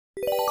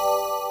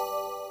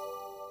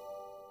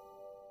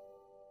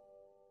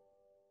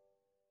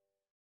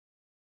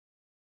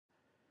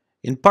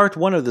In part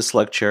 1 of this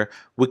lecture,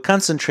 we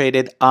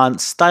concentrated on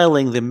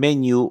styling the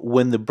menu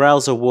when the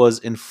browser was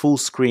in full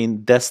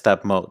screen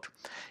desktop mode.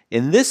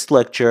 In this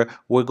lecture,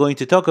 we're going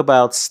to talk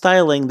about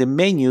styling the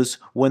menus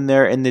when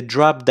they're in the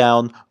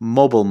drop-down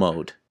mobile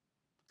mode.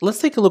 Let's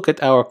take a look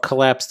at our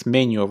collapsed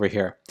menu over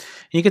here.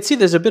 You can see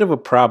there's a bit of a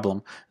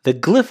problem. The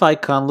glyph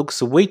icon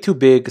looks way too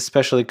big,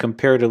 especially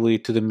comparatively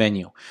to the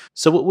menu.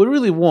 So what we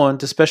really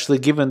want, especially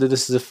given that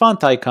this is a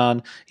font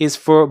icon, is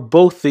for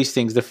both these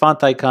things, the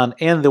font icon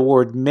and the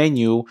word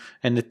menu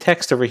and the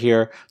text over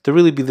here, to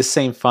really be the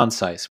same font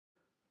size.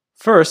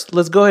 First,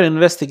 let's go ahead and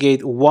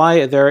investigate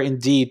why there are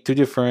indeed two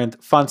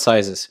different font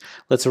sizes.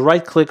 Let's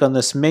right-click on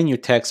this menu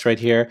text right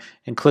here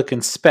and click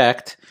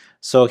Inspect.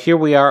 So here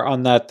we are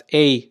on that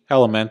A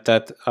element,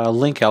 that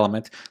link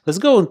element. Let's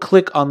go and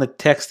click on the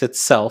text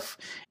itself.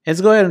 And let's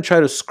go ahead and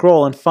try to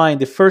scroll and find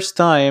the first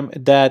time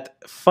that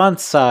font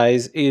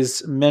size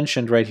is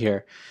mentioned right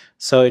here.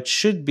 So it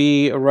should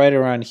be right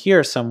around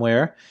here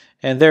somewhere.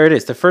 And there it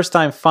is. The first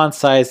time font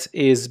size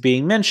is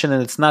being mentioned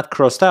and it's not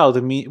crossed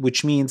out,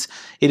 which means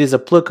it is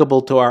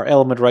applicable to our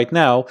element right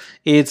now.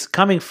 It's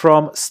coming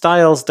from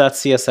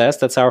styles.css,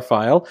 that's our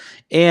file,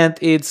 and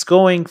it's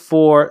going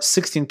for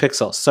 16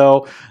 pixels.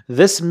 So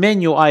this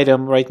menu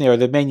item right there,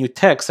 the menu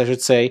text, I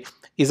should say,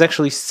 is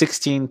actually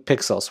 16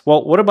 pixels.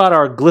 Well, what about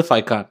our glyph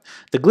icon?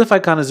 The glyph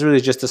icon is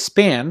really just a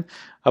span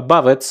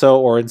above it,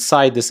 or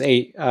inside this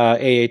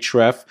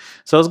ahref.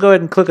 So let's go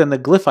ahead and click on the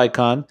glyph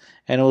icon,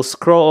 and we'll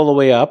scroll all the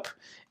way up,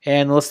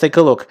 and let's take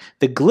a look.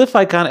 The glyph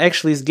icon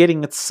actually is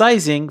getting its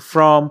sizing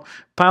from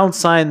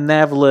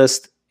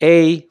 #navlist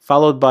A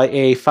followed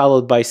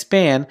by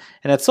span,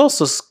 and it's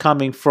also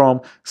coming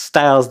from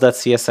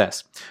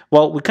styles.css.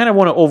 Well, we kind of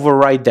want to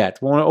override that.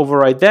 We want to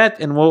override that,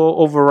 and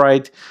we'll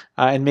override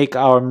and make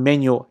our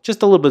menu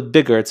just a little bit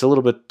bigger. It's a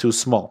little bit too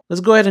small.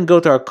 Let's go ahead and go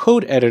to our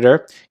code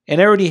editor,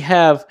 and I already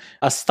have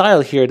a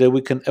style here that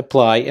we can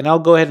apply, and I'll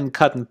go ahead and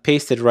cut and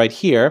paste it right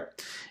here.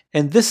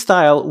 And this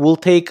style will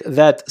take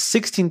that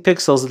 16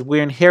 pixels that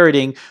we're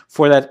inheriting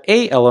for that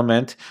A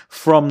element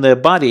from the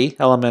body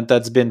element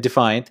that's been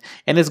defined,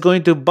 and it's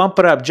going to bump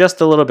it up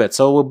just a little bit.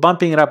 So we're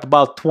bumping it up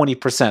about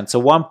 20%, so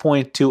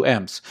 1.2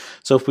 ems.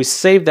 So if we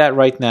save that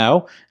right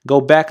now,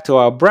 go back to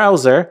our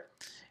browser,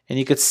 and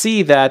you could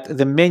see that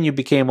the menu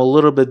became a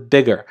little bit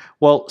bigger.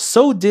 Well,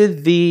 so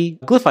did the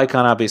glyph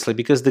icon, obviously,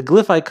 because the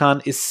glyph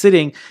icon is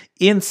sitting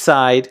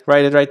inside,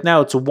 right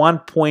now it's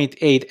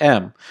 1.8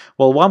 M.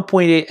 Well,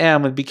 1.8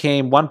 M, it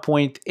became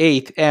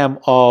 1.8 M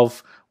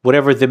of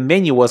whatever the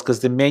menu was, because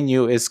the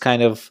menu is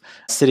kind of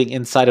sitting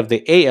inside of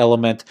the A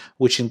element,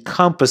 which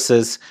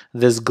encompasses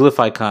this glyph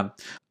icon.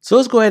 So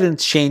let's go ahead and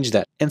change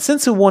that. And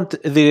since we want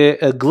the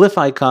glyph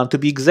icon to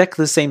be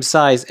exactly the same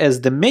size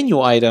as the menu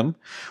item,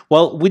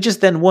 well, we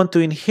just then want to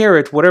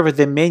inherit whatever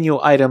the menu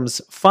item's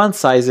font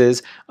size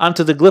is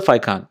onto the glyph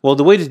icon. Well,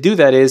 the way to do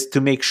that is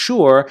to make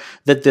sure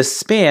that the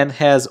span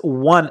has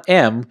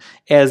 1M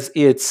as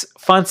its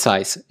font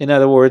size. In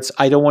other words,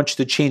 I don't want you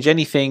to change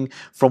anything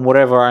from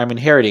whatever I'm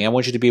inheriting. I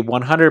want you to be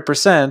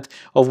 100%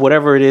 of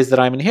whatever it is that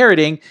I'm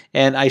inheriting,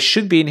 and I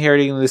should be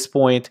inheriting at this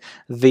point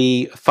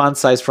the font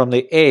size from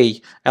the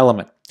A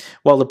element.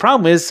 Well, the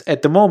problem is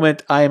at the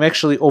moment I am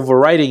actually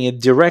overriding it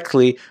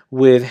directly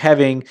with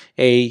having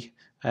a,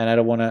 and I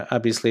don't want to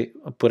obviously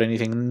put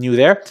anything new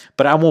there,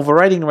 but I'm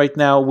overriding right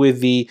now with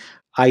the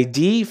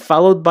ID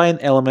followed by an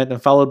element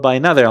and followed by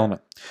another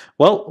element.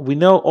 Well, we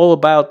know all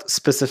about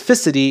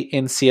specificity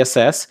in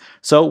CSS,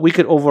 so we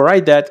could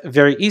override that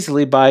very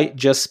easily by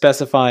just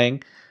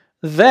specifying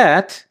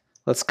that.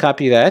 Let's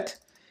copy that,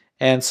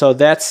 and so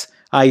that's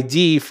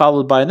ID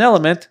followed by an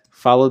element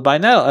followed by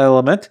an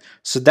element,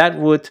 so that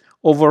would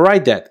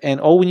override that.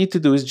 And all we need to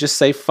do is just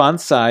say font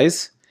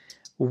size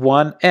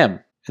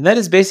 1M. And that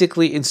is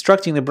basically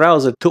instructing the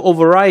browser to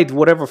override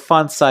whatever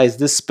font size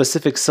this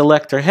specific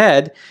selector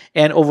had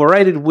and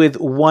override it with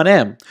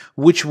 1M,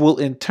 which will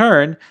in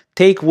turn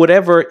take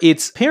whatever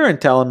its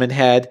parent element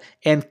had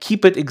and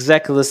keep it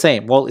exactly the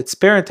same. Well, its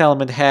parent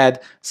element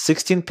had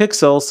 16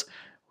 pixels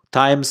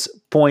times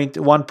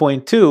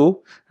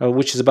 1.2,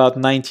 which is about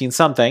 19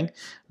 something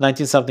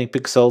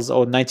pixels,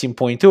 or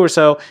 19.2 or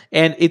so,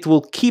 and it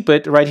will keep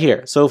it right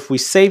here. So if we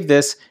save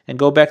this and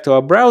go back to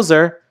our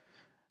browser,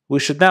 we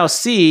should now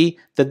see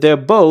that they're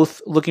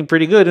both looking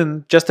pretty good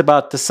and just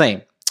about the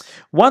same.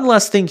 One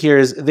last thing here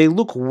is they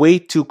look way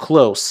too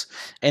close,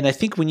 and I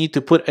think we need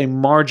to put a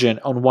margin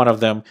on one of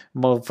them.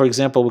 For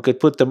example, we could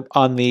put them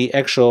on the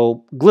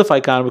actual glyph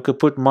icon, we could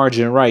put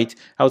margin right,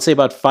 I would say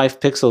about 5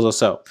 pixels or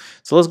so.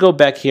 So let's go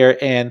back here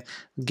and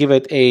give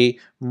it a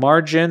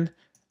margin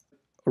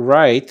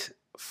right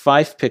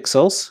 5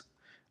 pixels.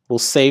 We'll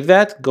save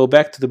that, go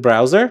back to the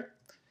browser.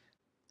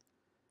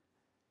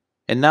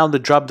 And now the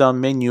drop-down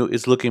menu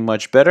is looking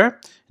much better,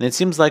 and it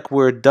seems like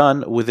we're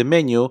done with the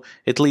menu,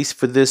 at least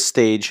for this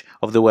stage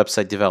of the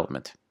website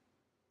development.